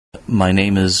My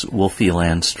name is Wolfi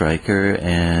Landstreicher,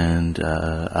 and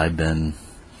I've been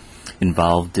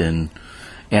involved in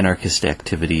anarchist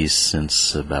activities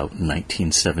since about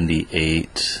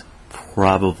 1978.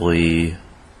 Probably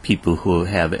people who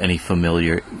have any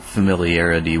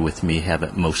familiarity with me have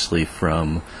it mostly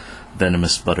from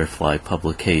Venomous Butterfly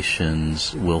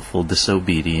Publications, Willful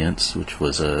Disobedience, which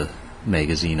was a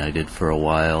magazine I did for a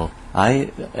while.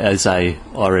 As I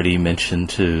already mentioned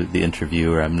to the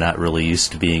interviewer, I'm not really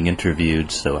used to being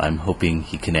interviewed, so I'm hoping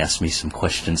he can ask me some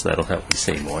questions that'll help me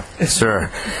say more. Sure.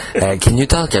 Can you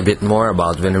talk a bit more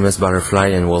about Venomous Butterfly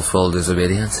and Willful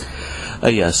Disobedience?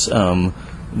 Yes.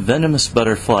 Venomous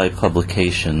Butterfly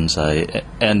Publications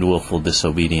and Willful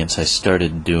Disobedience I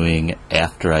started doing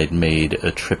after I'd made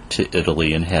a trip to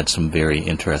Italy and had some very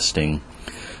interesting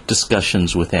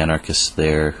discussions with anarchists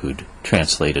there who'd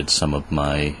translated some of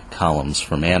my columns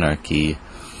from Anarchy,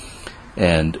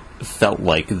 and felt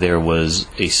like there was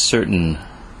a certain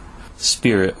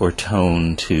spirit or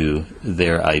tone to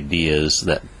their ideas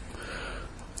that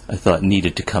I thought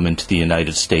needed to come into the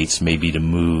United States, maybe to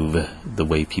move the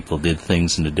way people did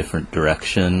things in a different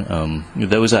direction.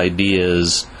 Those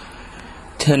ideas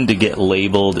tend to get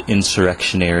labeled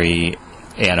insurrectionary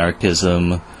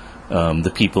anarchism.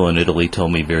 The people in Italy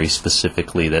told me very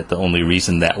specifically that the only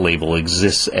reason that label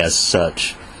exists as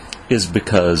such is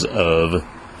because of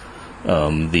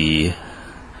the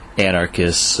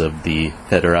anarchists of the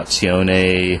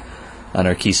Federazione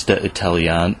Anarchista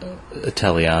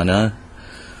Italiana,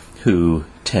 who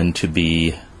tend to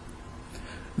be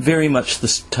very much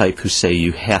the type who say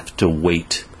you have to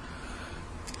wait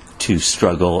to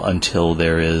struggle until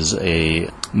there is a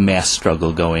mass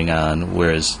struggle going on,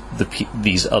 whereas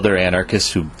these other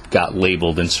anarchists who got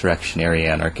labeled insurrectionary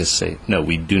anarchists say, no,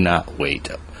 we do not wait.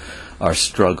 Our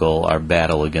struggle, our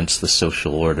battle against the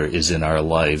social order is in our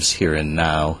lives here and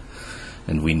now,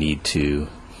 and we need to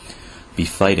be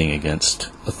fighting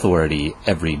against authority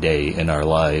every day in our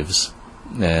lives.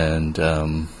 And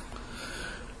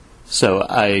so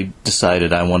I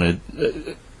decided I wanted...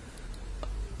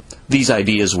 these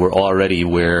ideas were already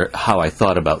how I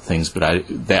thought about things, but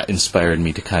that inspired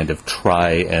me to kind of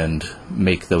try and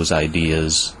make those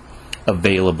ideas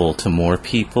available to more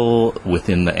people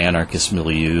within the anarchist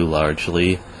milieu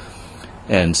largely.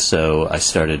 And so I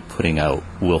started putting out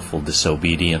Willful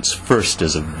Disobedience first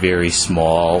as a very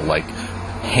small,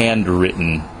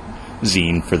 handwritten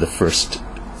zine for the first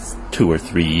 2 or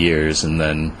 3 years, and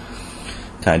then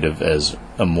kind of as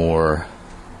a more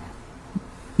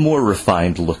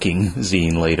refined looking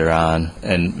zine later on.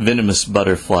 And Venomous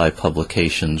Butterfly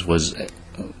Publications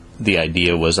the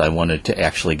idea was I wanted to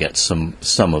actually get some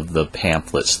of the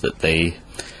pamphlets that they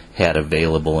had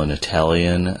available in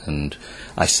Italian, and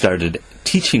I started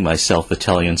teaching myself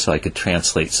Italian so I could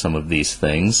translate some of these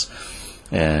things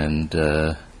and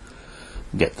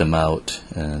get them out.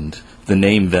 And the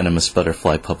name Venomous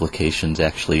Butterfly Publications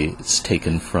actually is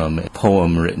taken from a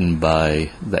poem written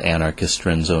by the anarchist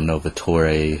Renzo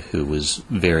Novatore, who was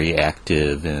very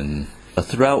active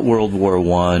throughout World War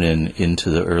I and into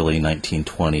the early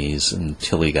 1920s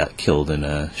until he got killed in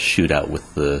a shootout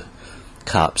with the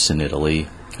cops in Italy.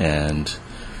 And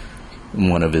in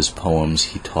one of his poems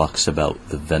he talks about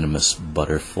the venomous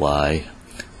butterfly,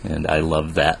 and I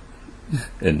love that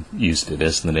and used it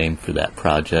as the name for that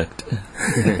project.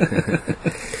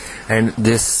 And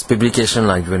this publication,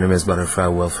 like Venomous Butterfly,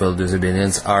 Willful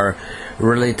Disobedience, are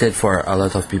related for a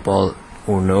lot of people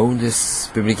who know these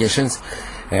publications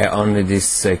on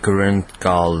this current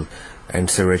called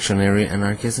Insurrectionary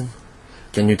Anarchism.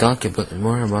 Can you talk a bit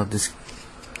more about this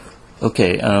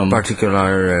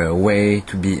particular way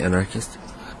to be anarchist?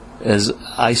 As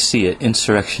I see it,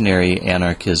 insurrectionary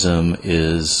anarchism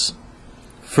is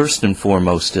first and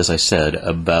foremost, as I said,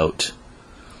 about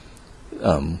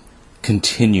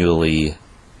continually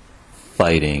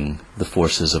fighting the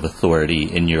forces of authority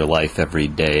in your life every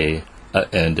day,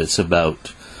 and it's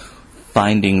about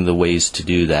finding the ways to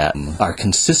do that are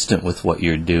consistent with what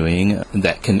you're doing,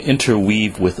 that can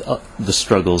interweave with the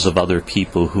struggles of other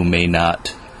people who may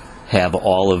not have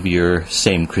all of your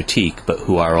same critique, but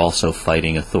who are also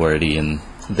fighting authority in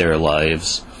their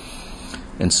lives,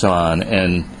 and so on.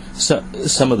 And so,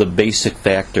 some of the basic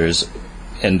factors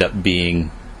end up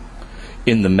being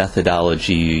in the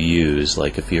methodology you use.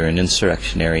 Like if you're an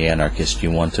insurrectionary anarchist,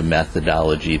 you want a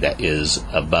methodology that is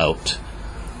about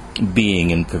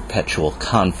being in perpetual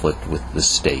conflict with the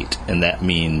state, and that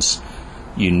means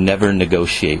you never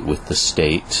negotiate with the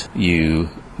state. You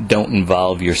don't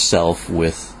involve yourself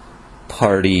with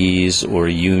parties or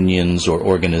unions or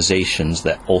organizations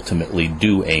that ultimately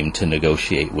do aim to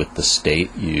negotiate with the state.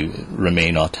 You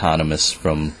remain autonomous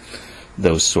from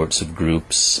those sorts of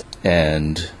groups,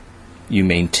 and you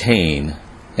maintain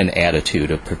an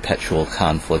attitude of perpetual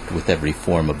conflict with every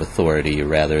form of authority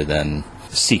rather than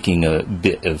seeking a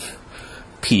bit of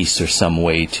peace or some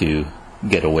way to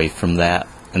get away from that.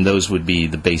 And those would be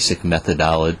the basic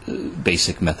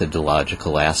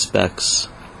methodological aspects,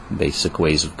 basic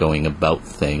ways of going about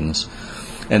things.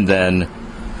 And then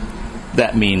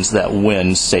that means that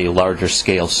when, say, larger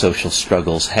scale social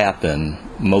struggles happen,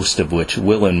 most of which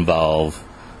will involve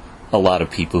a lot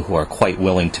of people who are quite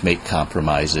willing to make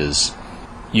compromises,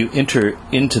 you enter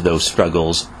into those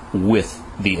struggles with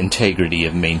the integrity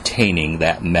of maintaining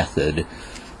that method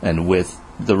and with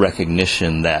the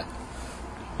recognition that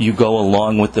you go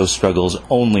along with those struggles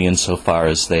only insofar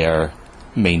as they are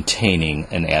maintaining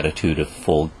an attitude of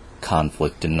full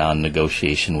conflict and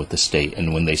non-negotiation with the state.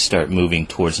 And when they start moving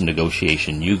towards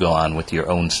negotiation, you go on with your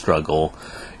own struggle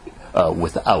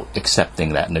without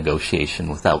accepting that negotiation,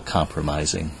 without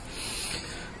compromising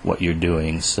what you're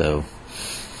doing. So,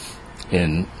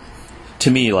 to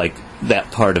me, like,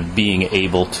 that part of being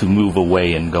able to move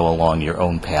away and go along your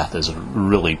own path is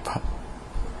really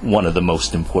one of the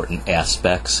most important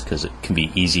aspects, because it can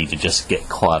be easy to just get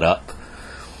caught up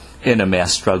in a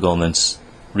mass struggle and then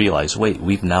realize, wait,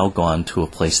 we've now gone to a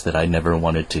place that I never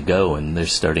wanted to go, and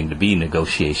there's starting to be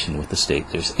negotiation with the state.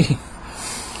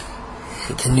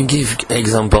 Can you give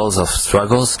examples of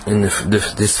struggles in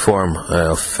this form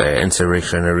of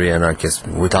insurrectionary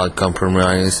anarchism, without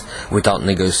compromise, without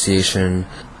negotiation?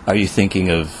 Are you thinking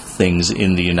of things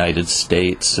in the United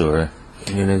States or...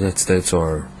 In the United States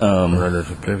or other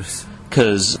places?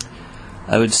 Because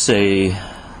I would say,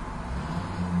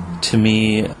 to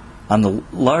me, on the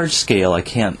large scale, I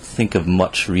can't think of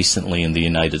much recently in the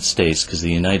United States, because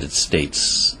the United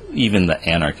States, even the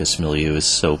anarchist milieu, is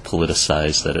so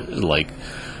politicized that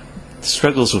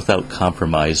struggles without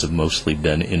compromise have mostly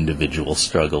been individual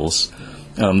struggles.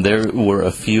 There were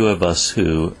a few of us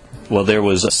who... Well, there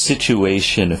was a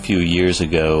situation a few years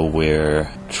ago where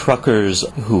truckers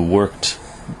who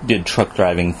did truck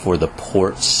driving for the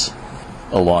ports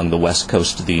along the west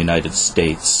coast of the United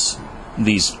States,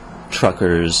 these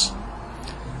truckers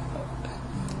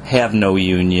have no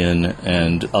union,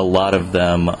 and a lot of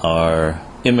them are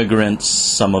immigrants,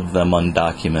 some of them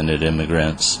undocumented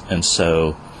immigrants, and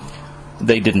so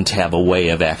they didn't have a way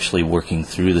of actually working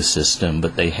through the system,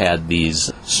 but they had these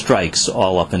strikes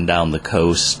all up and down the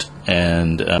coast.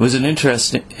 And it was an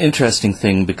interesting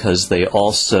thing, because they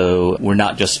also were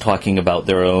not just talking about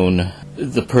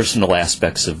the personal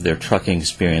aspects of their trucking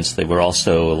experience. They were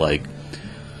also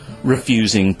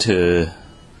refusing to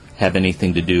have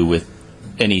anything to do with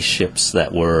any ships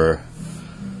that were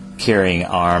carrying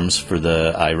arms for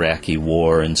the Iraqi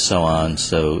war and so on.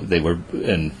 So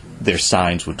and their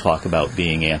signs would talk about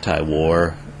being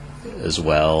anti-war as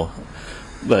well.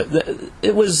 But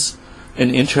it was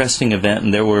an interesting event,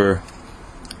 and there were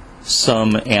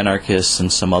some anarchists and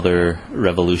some other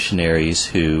revolutionaries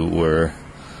who were,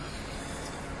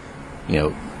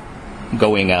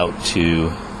 going out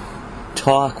to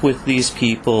talk with these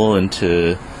people and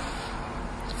to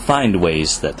find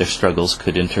ways that their struggles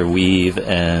could interweave.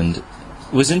 And it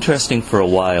was interesting for a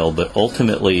while, but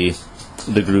ultimately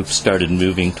the group started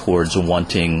moving towards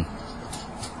wanting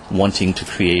to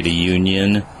create a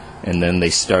union. And then they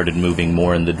started moving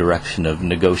more in the direction of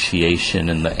negotiation,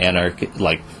 and the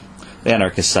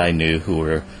anarchists I knew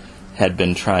who had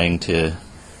been trying to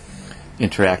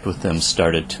interact with them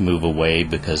started to move away,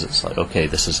 because it's like, okay,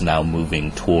 this is now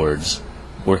moving towards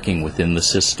working within the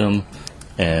system.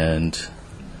 And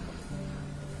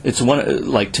it's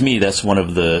to me, that's one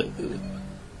of the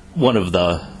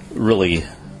really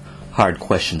hard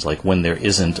questions, like when there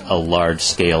isn't a large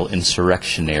scale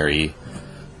insurrectionary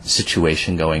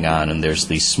situation going on and there's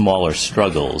these smaller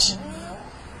struggles,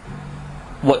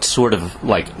 what sort of,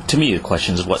 to me the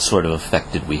question is, what sort of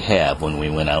effect did we have when we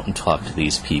went out and talked to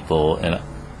these people? And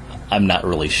I'm not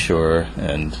really sure.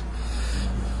 And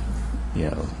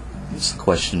it's the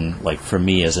question, for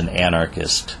me as an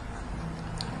anarchist,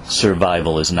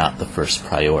 survival is not the first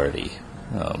priority,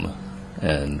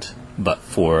 but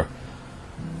for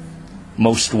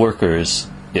most workers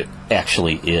it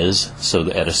actually is. So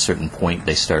at a certain point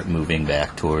they start moving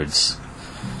back towards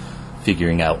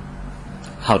figuring out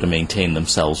how to maintain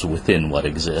themselves within what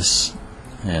exists.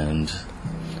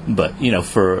 But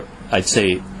I'd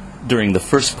say during the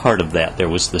first part of that, there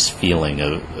was this feeling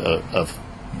of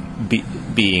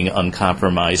being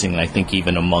uncompromising, and I think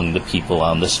even among the people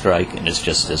on the strike. And it's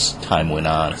just as time went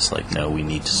on, it's like, no, we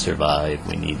need to survive,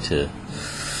 we need to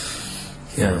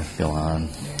go on.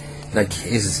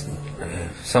 Is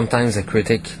sometimes a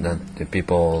critic that the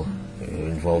people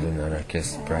involved in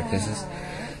anarchist practices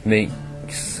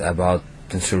makes about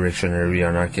insurrectionary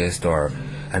anarchist or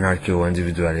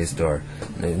anarcho-individualist, or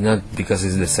not because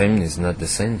it's not the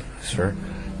same, sure,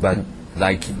 but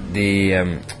like the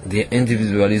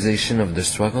individualization of the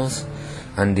struggles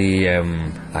and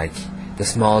the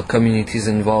small communities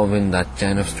involved in that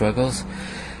kind of struggles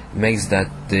makes that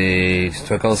the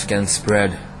struggles can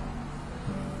spread.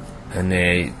 And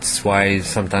it's why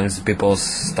sometimes people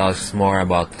talk more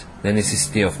about the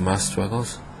necessity of mass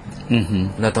struggles.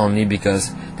 Mm-hmm. Not only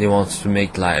because they want to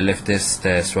make like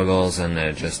leftist struggles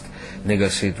and just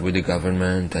negotiate with the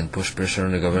government and push pressure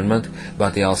on the government,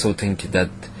 but they also think that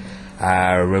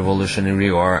a revolutionary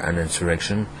or an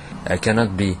insurrection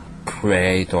cannot be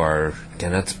created or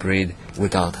cannot spread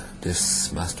without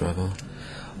this mass struggle.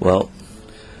 Well,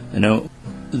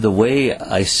 the way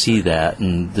I see that,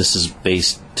 and this is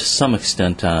based to some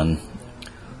extent on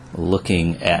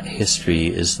looking at history,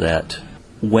 is that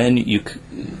when you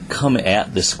come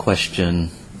at this question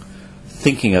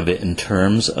thinking of it in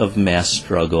terms of mass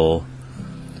struggle,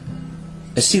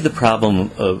 I see the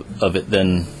problem of it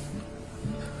then.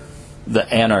 The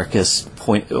anarchists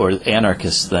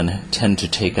then tend to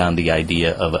take on the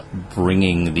idea of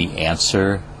bringing the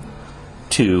answer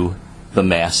to the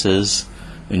masses,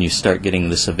 and you start getting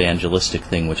this evangelistic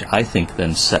thing, which I think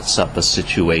then sets up a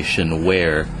situation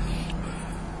where,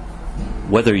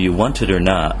 whether you want it or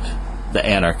not, the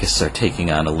anarchists are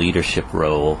taking on a leadership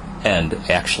role and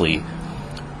actually,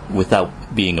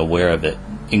 without being aware of it,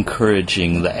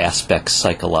 encouraging the aspects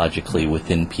psychologically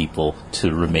within people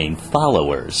to remain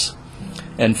followers.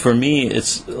 And for me,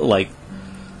 it's like,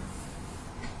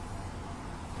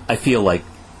 I feel like,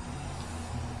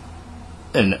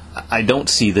 and I don't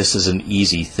see this as an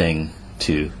easy thing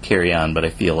to carry on, but I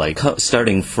feel like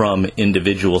starting from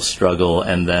individual struggle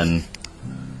and then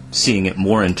seeing it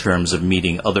more in terms of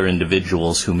meeting other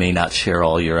individuals who may not share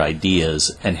all your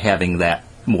ideas, and having that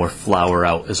more flower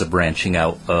out as a branching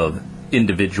out of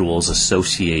individuals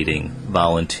associating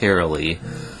voluntarily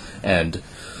and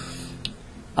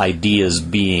ideas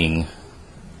being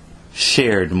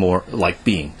shared, more like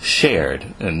being shared.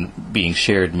 And being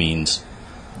shared means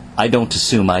I don't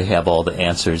assume I have all the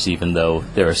answers, even though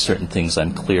there are certain things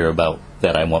I'm clear about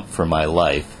that I want for my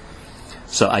life.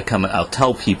 So I'll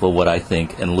tell people what I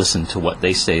think and listen to what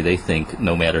they say they think,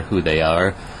 no matter who they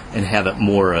are, and have it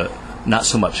more, not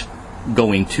so much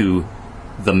going to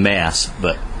the mass,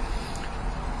 but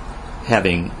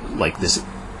having like this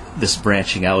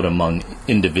branching out among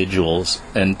individuals.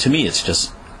 And to me, it's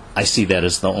just, I see that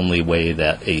as the only way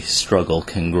that a struggle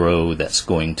can grow that's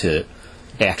going to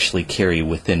actually carry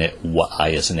within it what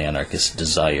I as an anarchist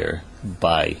desire,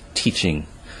 by teaching,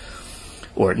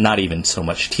 or not even so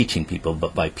much teaching people,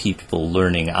 but by people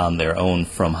learning on their own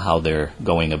from how they're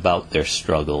going about their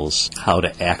struggles, how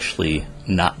to actually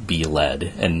not be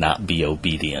led and not be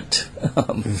obedient.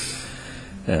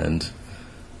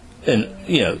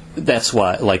 And that's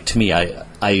why, like, to me,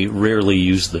 I rarely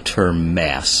use the term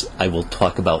mass. I will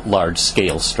talk about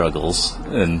large-scale struggles,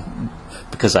 and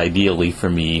because ideally for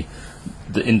me,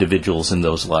 the individuals in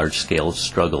those large-scale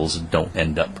struggles don't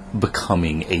end up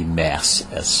becoming a mass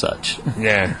as such.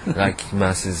 Yeah, like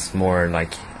mass is more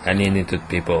like alienated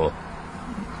people,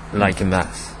 like a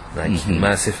mass, like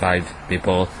massified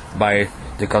people by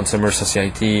the consumer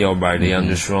society or by the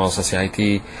industrial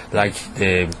society, like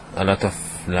a lot of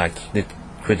the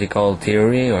critical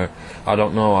theory, or I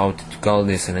don't know how to call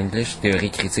this in English, theory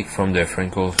critique from the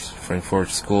Frankfurt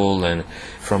School and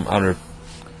from other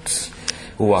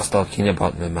who was talking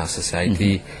about the mass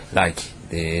society, like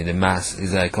the mass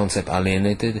is a concept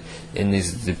alienated, and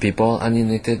is the people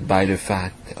alienated by the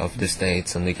fact of the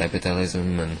states and the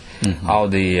capitalism and how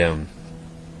they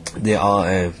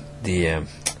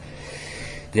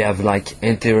have like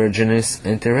heterogeneous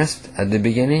interest at the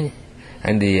beginning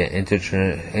and the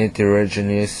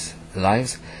heterogeneous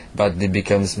lives, but they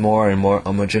becomes more and more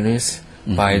homogeneous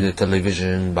by the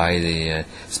television, by the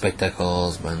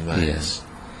spectacles, by yes.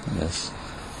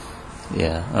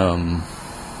 Yeah.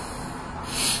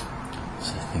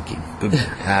 So thinking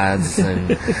ads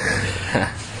and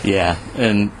yeah,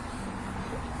 and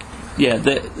yeah,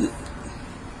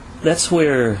 that's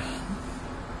where,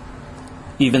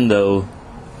 even though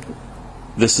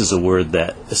this is a word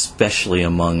that, especially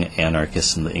among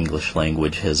anarchists in the English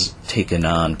language, has taken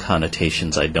on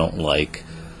connotations I don't like,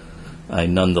 I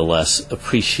nonetheless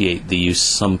appreciate the use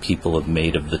some people have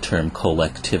made of the term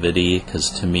collectivity, because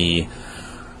to me,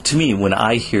 when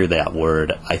I hear that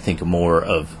word, I think more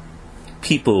of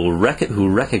people who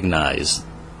recognize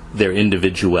their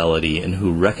individuality and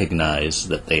who recognize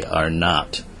that they are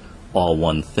not all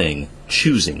one thing,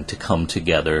 choosing to come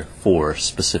together for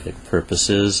specific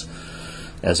purposes,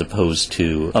 as opposed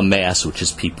to a mass, which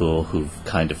is people who've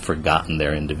kind of forgotten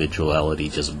their individuality,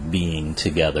 just being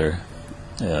together.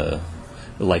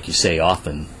 Like you say,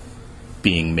 often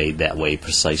being made that way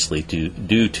precisely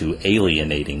due to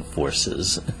alienating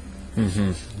forces.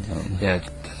 Yeah,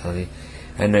 totally.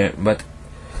 And but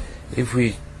if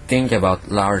we think about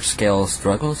large-scale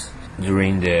struggles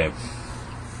during the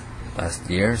past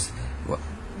years,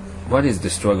 what is the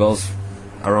struggles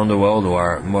around the world who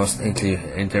are most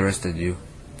interested you?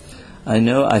 I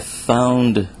know I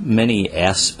found many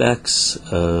aspects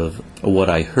of what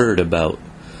I heard about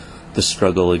the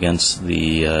struggle against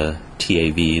the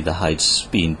TAV, the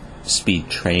high-speed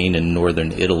train in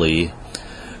northern Italy,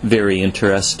 very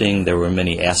interesting. There were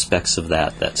many aspects of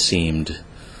that seemed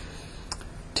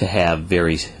to have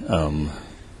very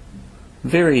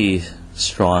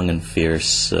strong and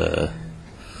fierce,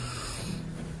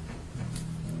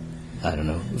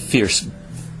 fierce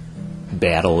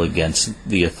battle against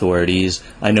the authorities.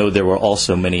 I know there were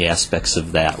also many aspects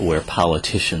of that where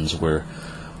politicians were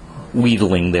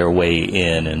wheedling their way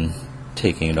in and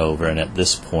taking it over, and at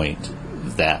this point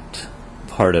that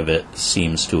part of it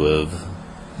seems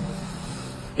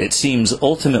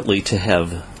ultimately to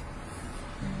have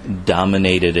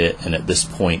dominated it, and at this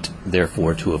point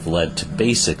therefore to have led to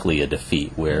basically a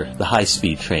defeat, where the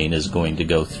high-speed train is going to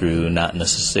go through, not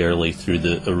necessarily through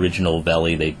the original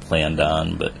valley they planned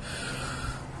on, but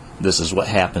this is what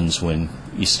happens when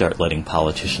you start letting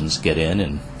politicians get in,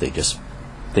 and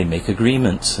they make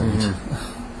agreements and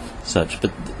such.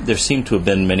 But there seem to have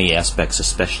been many aspects,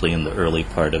 especially in the early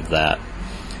part of that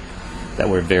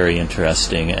were very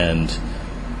interesting. And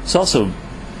it's also,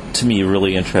 to me,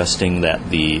 really interesting that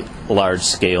the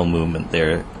large-scale movement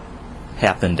there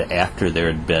happened after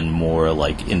there had been more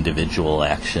like individual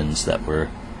actions that were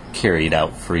carried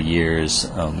out for years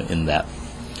in that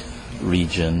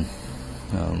region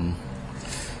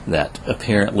that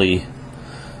apparently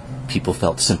people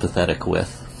felt sympathetic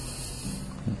with.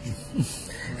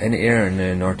 And here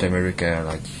in North America,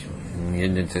 like in the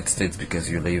United States, because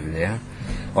you live there,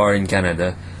 or in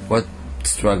Canada, what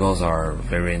struggles are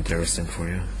very interesting for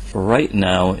you? Right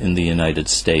now in the United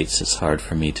States, it's hard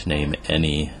for me to name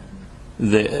any.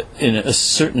 In a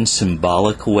certain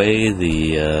symbolic way,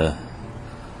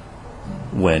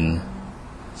 when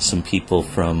some people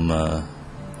from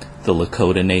the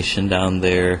Lakota Nation down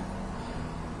there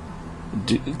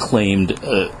claimed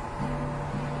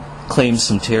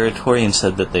some territory and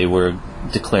said that they were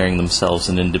declaring themselves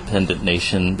an independent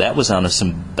nation, that was on a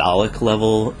symbolic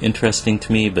level interesting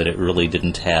to me, but it really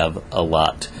didn't have a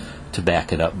lot to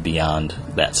back it up beyond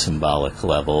that symbolic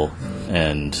level,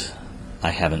 and I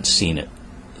haven't seen it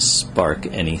spark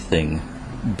anything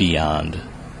beyond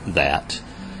that.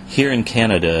 Here in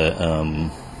Canada,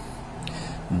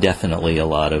 definitely a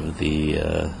lot of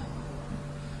the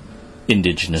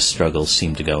indigenous struggles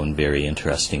seem to go in very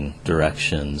interesting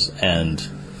directions, and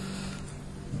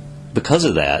because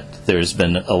of that, there's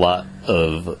been a lot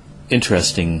of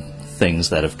interesting things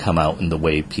that have come out in the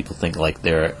way people think, like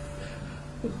the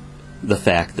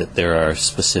fact that there are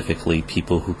specifically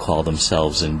people who call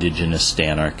themselves indigenous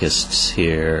anarchists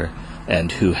here,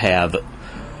 and who have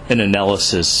an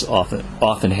analysis,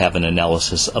 often have an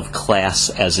analysis of class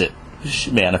as it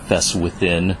manifests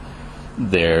within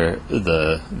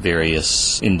the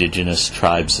various indigenous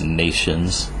tribes and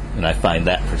nations. And I find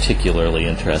that particularly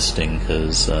interesting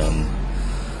because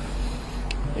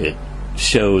it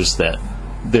shows that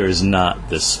there is not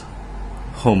this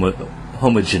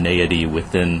homogeneity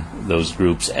within those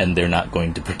groups, and they're not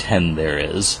going to pretend there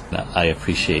is. I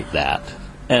appreciate that.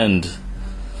 And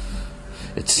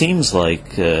it seems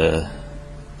like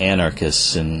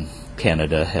anarchists in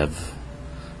Canada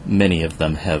many of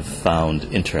them have found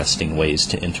interesting ways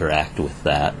to interact with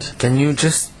that. Can you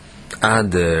just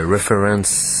add a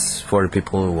reference for the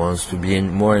people who wants to be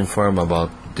more informed about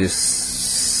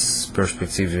this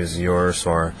perspective is yours,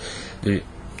 or the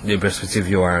perspective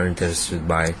you are interested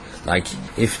by? Like,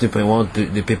 if the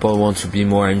people want to be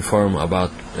more informed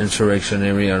about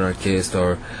insurrectionary anarchist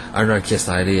or anarchist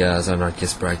ideas,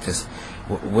 anarchist practice,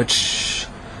 which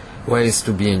ways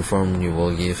to be informed you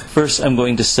will give? First, I'm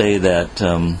going to say that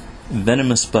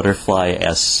Venomous Butterfly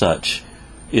as such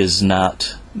is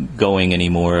not going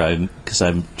anymore, because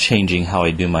I'm changing how I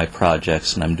do my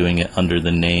projects, and I'm doing it under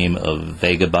the name of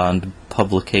Vagabond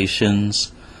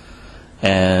Publications.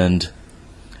 And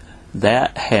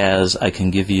that I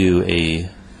can give you a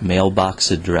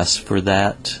mailbox address for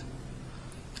that.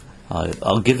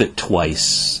 I'll give it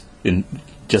twice,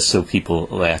 just so people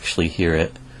will actually hear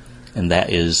it. And that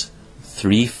is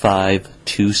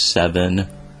 3527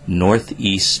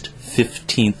 Northeast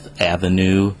 15th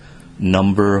Avenue,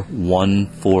 number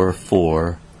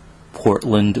 144,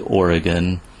 Portland,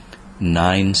 Oregon,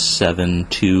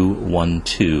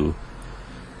 97212,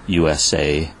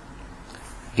 USA.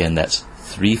 Again, that's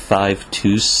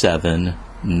 3527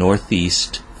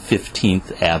 Northeast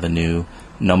 15th Avenue,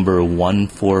 number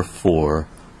 144,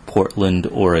 Portland,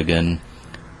 Oregon,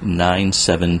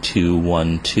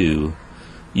 97212,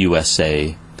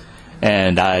 USA.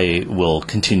 And I will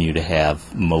continue to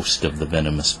have most of the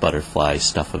venomous butterfly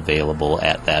stuff available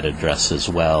at that address as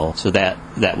well. So that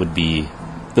would be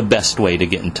the best way to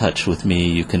get in touch with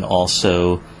me. You can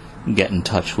also get in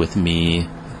touch with me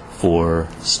for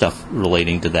stuff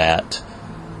relating to that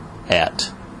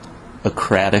at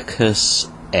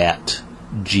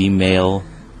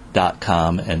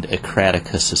acraticus@gmail.com, and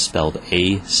Acraticus is spelled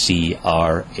ACRATICUS,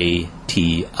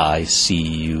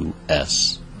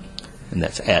 and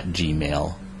that's at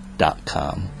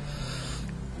gmail.com.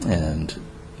 And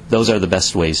those are the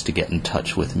best ways to get in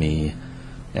touch with me.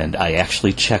 And I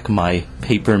actually check my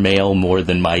paper mail more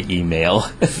than my email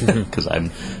because I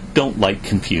don't like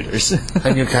computers.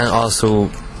 And you can also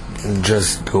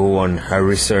just go on a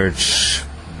research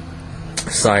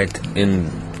site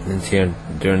into the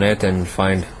internet and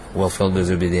find willful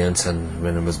disobedience and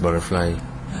venomous butterfly.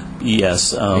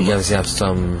 Yes. Because you have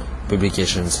some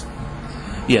publications.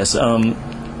 Yes.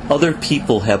 Other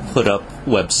people have put up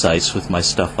websites with my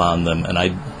stuff on them, and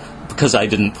because I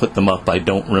didn't put them up, I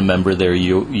don't remember their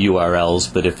URLs,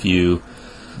 but if you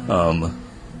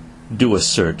do a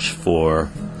search for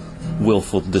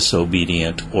willful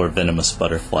disobedient or venomous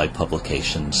butterfly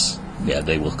publications, yeah,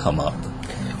 they will come up.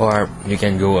 Or you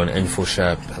can go on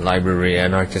InfoShop, library,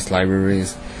 anarchist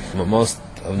libraries. Most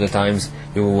of the times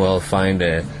you will find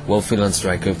a Wolfi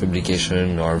Landstreicher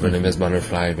publication or venomous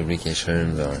butterfly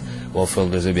publications or willful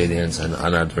disobedience and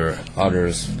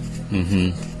others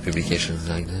publications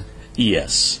like that.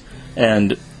 Yes,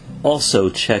 and also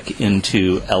check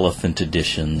into Elephant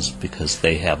Editions because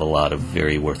they have a lot of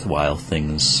very worthwhile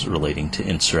things relating to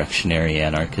insurrectionary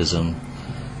anarchism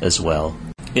as well.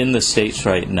 In the States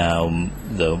right now,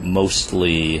 the most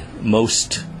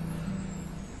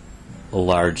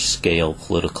large-scale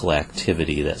political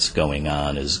activity that's going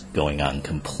on is going on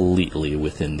completely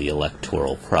within the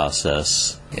electoral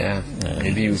process. Yeah,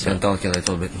 maybe we can talk a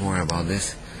little bit more about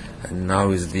this. And now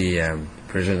is the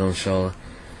presidential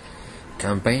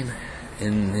campaign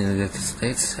in the United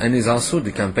States, and it's also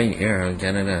the campaign here in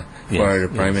Canada for the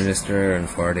Prime Minister and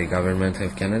for the government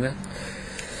of Canada.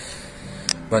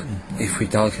 But if we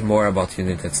talk more about the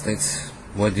United States,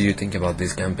 what do you think about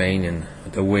this campaign and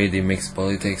the way they mix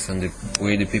politics and the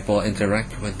way the people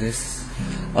interact with this?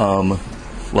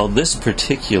 Well, this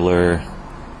particular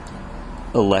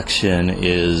election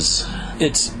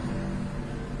it's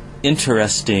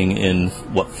interesting in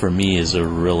what for me is a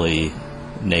really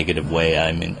negative way.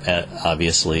 I mean,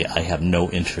 obviously I have no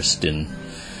interest in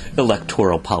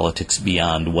electoral politics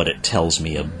beyond what it tells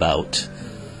me about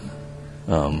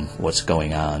what's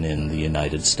going on in the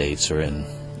United States or in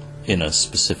a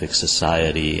specific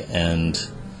society. And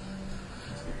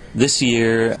this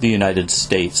year, the United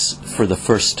States, for the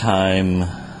first time,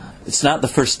 it's not the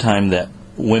first time that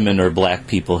women or black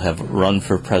people have run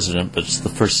for president, but it's the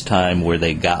first time where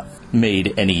they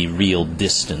made any real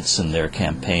distance in their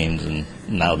campaigns. And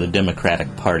now the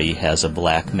Democratic Party has a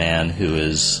black man who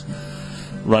is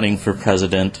running for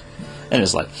president, and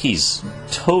it's like he's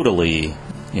totally,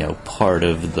 part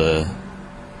of the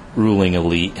ruling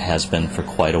elite, has been for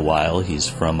quite a while. He's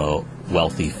from a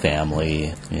wealthy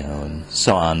family, and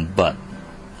so on, but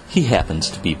he happens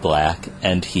to be black,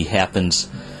 and he happens,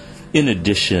 in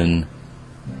addition,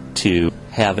 to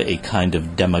have a kind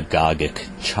of demagogic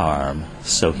charm.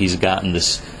 So he's gotten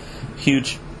this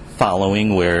huge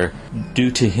following where,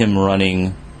 due to him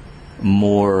running,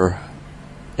 more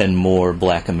and more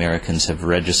black Americans have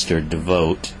registered to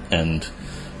vote, and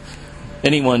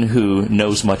anyone who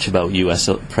knows much about U.S.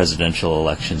 presidential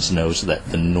elections knows that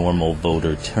the normal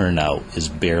voter turnout is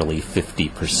barely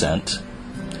 50%.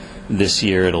 This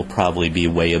year it'll probably be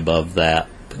way above that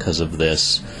because of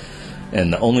this.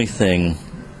 And the only thing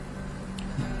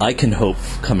I can hope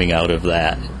coming out of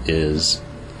that is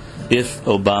if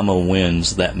Obama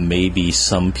wins, that maybe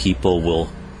some people will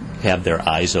have their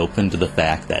eyes open to the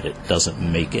fact that it doesn't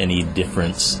make any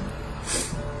difference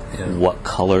what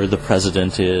color the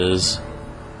president is,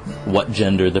 what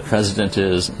gender the president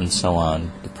is, and so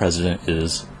on. The president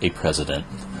is a president.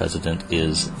 The president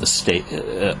is the state,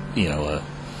 a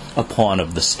pawn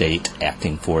of the state,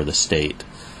 acting for the state,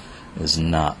 is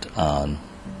not on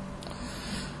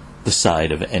the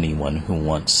side of anyone who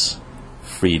wants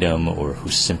freedom or who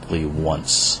simply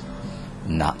wants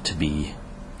not to be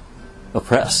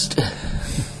oppressed.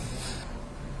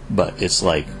 But it's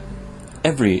like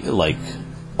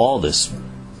all this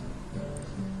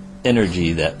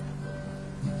energy that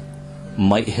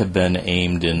might have been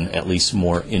aimed in at least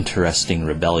more interesting,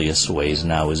 rebellious ways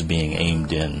now is being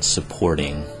aimed in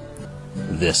supporting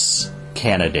this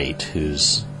candidate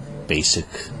whose basic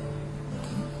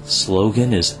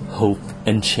slogan is hope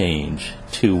and change,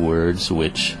 2 words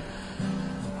which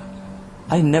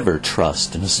I never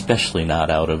trust, and especially not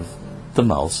out of the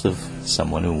mouths of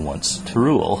someone who wants to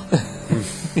rule.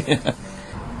 Yeah.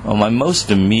 Well, my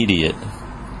most immediate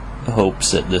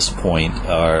hopes at this point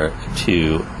are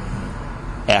to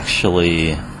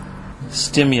actually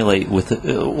stimulate with,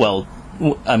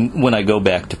 when I go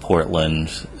back to Portland,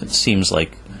 it seems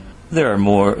like there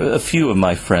are a few of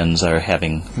my friends are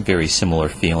having very similar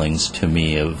feelings to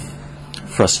me of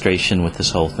frustration with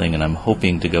this whole thing, and I'm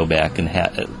hoping to go back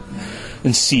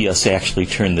and see us actually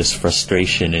turn this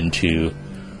frustration into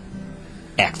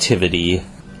activity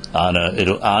on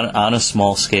a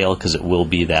small scale, because it will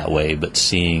be that way, but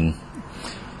seeing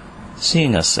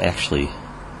us actually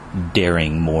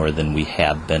daring more than we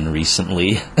have been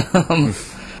recently.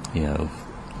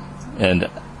 And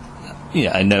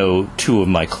I know 2 of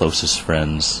my closest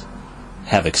friends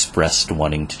have expressed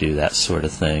wanting to do that sort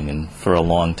of thing, and for a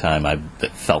long time I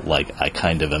felt like I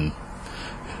kind of am,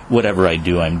 whatever I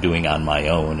do, I'm doing on my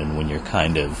own, and when you're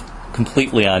kind of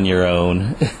completely on your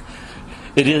own,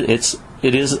 it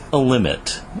is a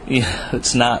limit.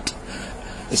 It's not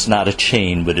a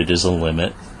chain, but it is a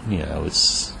limit.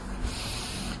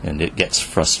 And it gets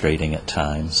frustrating at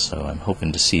times. So I'm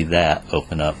hoping to see that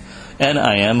open up, and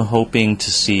I am hoping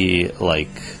to see,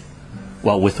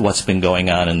 with what's been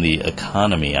going on in the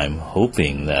economy, I'm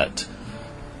hoping that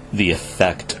the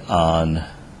effect on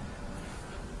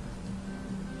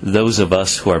those of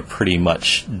us who are pretty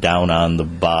much down on the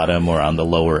bottom or on the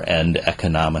lower end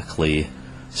economically,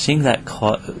 seeing that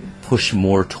push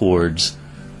more towards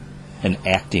and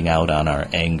acting out on our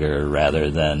anger rather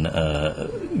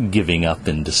than giving up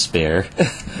in despair.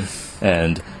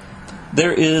 And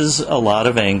there is a lot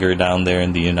of anger down there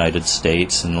in the United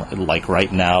States, and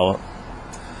right now,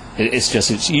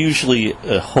 it's usually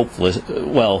hopeless.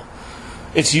 Well,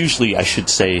 it's usually, I should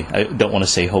say, I don't want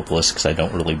to say hopeless because I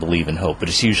don't really believe in hope, but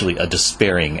it's usually a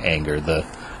despairing anger, the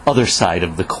other side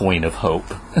of the coin of hope.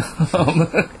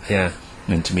 Yeah.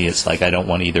 And to me, it's I don't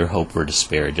want either hope or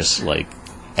despair, just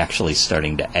actually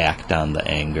starting to act on the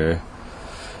anger.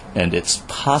 And it's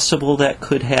possible that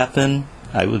could happen.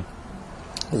 I would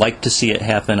like to see it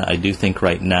happen. I do think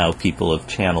right now people have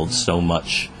channeled so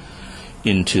much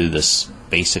into this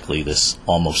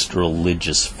almost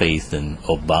religious faith in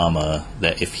Obama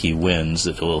that if he wins,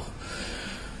 it will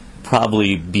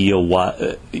probably be a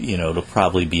while. It'll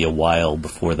probably be a while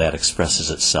before that expresses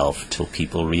itself till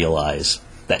people realize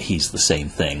that he's the same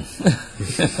thing.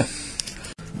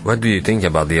 What do you think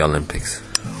about the Olympics?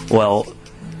 Well,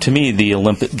 to me, the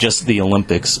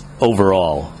Olympics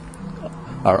overall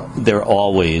they're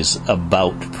always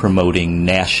about promoting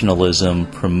nationalism,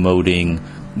 promoting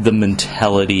the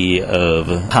mentality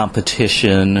of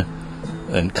competition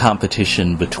and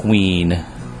competition between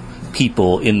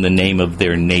people in the name of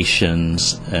their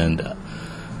nations. And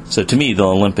so to me, the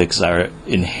Olympics are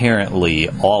inherently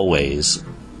always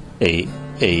a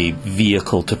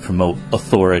vehicle to promote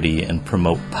authority and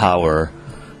promote power.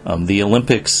 The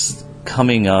Olympics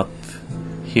coming up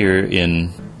here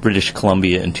in British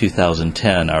Columbia in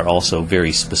 2010 are also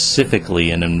very specifically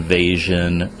an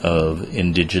invasion of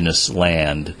indigenous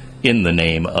land in the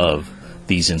name of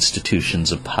these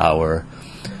institutions of power.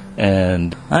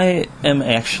 And I am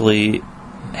actually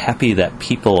happy that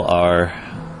people are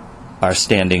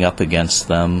standing up against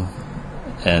them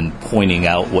and pointing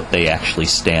out what they actually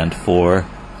stand for.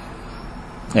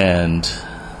 And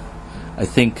I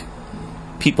think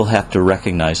people have to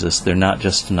recognize this. They're not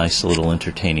just a nice little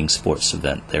entertaining sports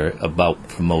event. They're about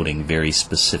promoting very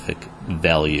specific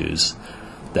values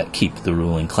that keep the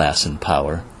ruling class in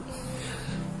power.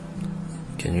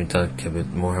 Can you talk a bit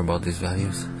more about these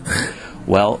values?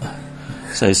 Well,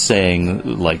 as I was saying,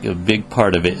 a big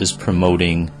part of it is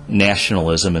promoting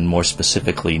nationalism, and more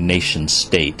specifically nation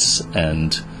states.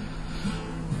 And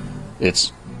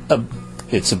it's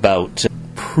about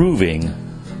proving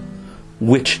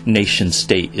which nation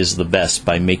state is the best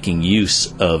by making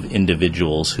use of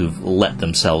individuals who've let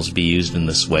themselves be used in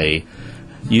this way,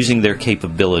 using their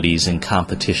capabilities in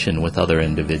competition with other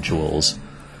individuals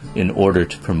in order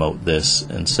to promote this.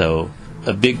 And so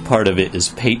a big part of it is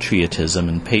patriotism,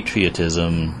 and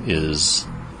patriotism is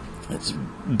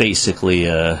basically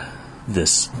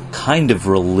this kind of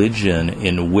religion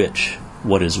in which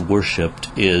what is worshipped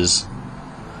is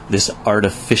this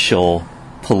artificial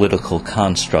political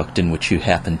construct in which you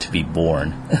happen to be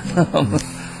born.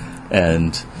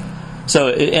 And so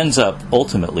it ends up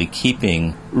ultimately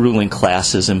keeping ruling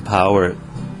classes in power. It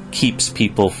keeps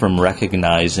people from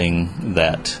recognizing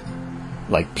that,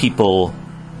 like people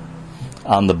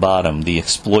on the bottom, the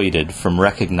exploited, from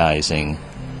recognizing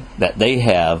that they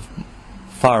have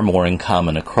far more in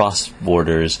common across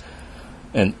borders,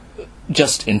 and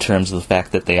just in terms of the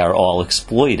fact that they are all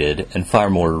exploited, and far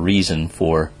more reason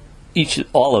for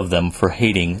all of them for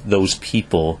hating those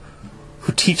people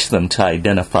who teach them to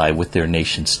identify with their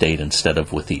nation state instead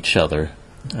of with each other.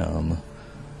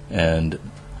 And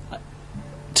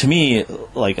to me,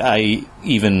 like I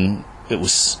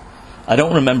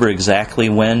don't remember exactly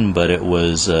when, but it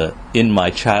was in my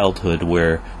childhood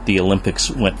where the Olympics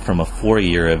went from a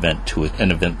 4-year event to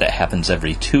an event that happens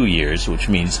every 2 years, which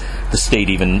means the state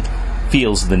even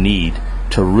feels the need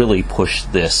to really push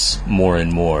this more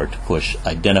and more, to push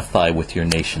identify with your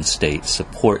nation state,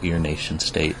 support your nation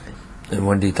state. And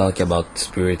when they talk about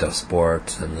spirit of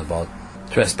sport and about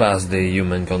trespass the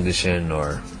human condition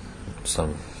or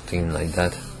something like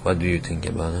that, what do you think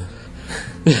about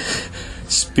it?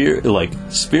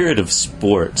 Spirit of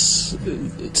sports,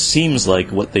 it seems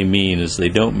like what they mean is they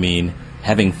don't mean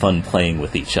having fun playing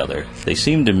with each other. They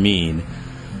seem to mean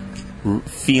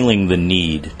feeling the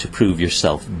need to prove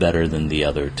yourself better than the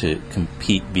other, to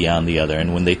compete beyond the other.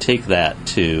 And when they take that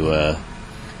to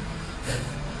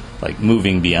like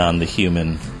moving beyond the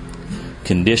human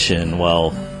condition,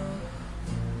 well,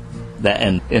 that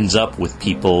ends up with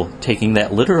people taking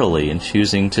that literally and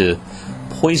choosing to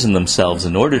poison themselves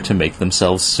in order to make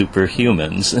themselves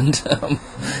superhumans.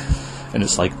 And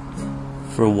it's like,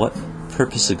 for what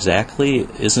purpose exactly?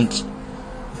 Isn't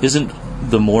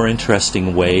the more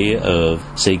interesting way of,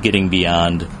 say, getting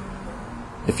beyond,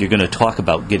 if you're going to talk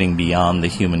about getting beyond the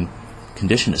human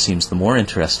condition, it seems the more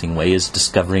interesting way is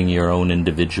discovering your own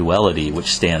individuality, which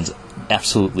stands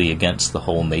absolutely against the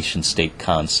whole nation-state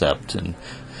concept and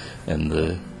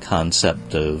the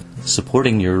concept of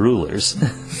supporting your rulers.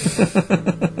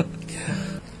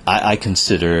 I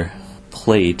consider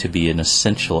play to be an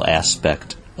essential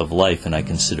aspect of life, and I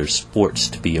consider sports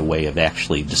to be a way of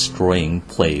actually destroying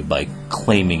play by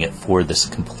claiming it for this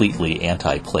completely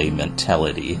anti-play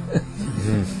mentality.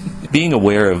 Being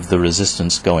aware of the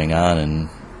resistance going on and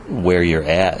where you're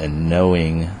at, and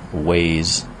knowing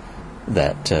ways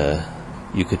that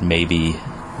you could maybe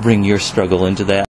bring your struggle into that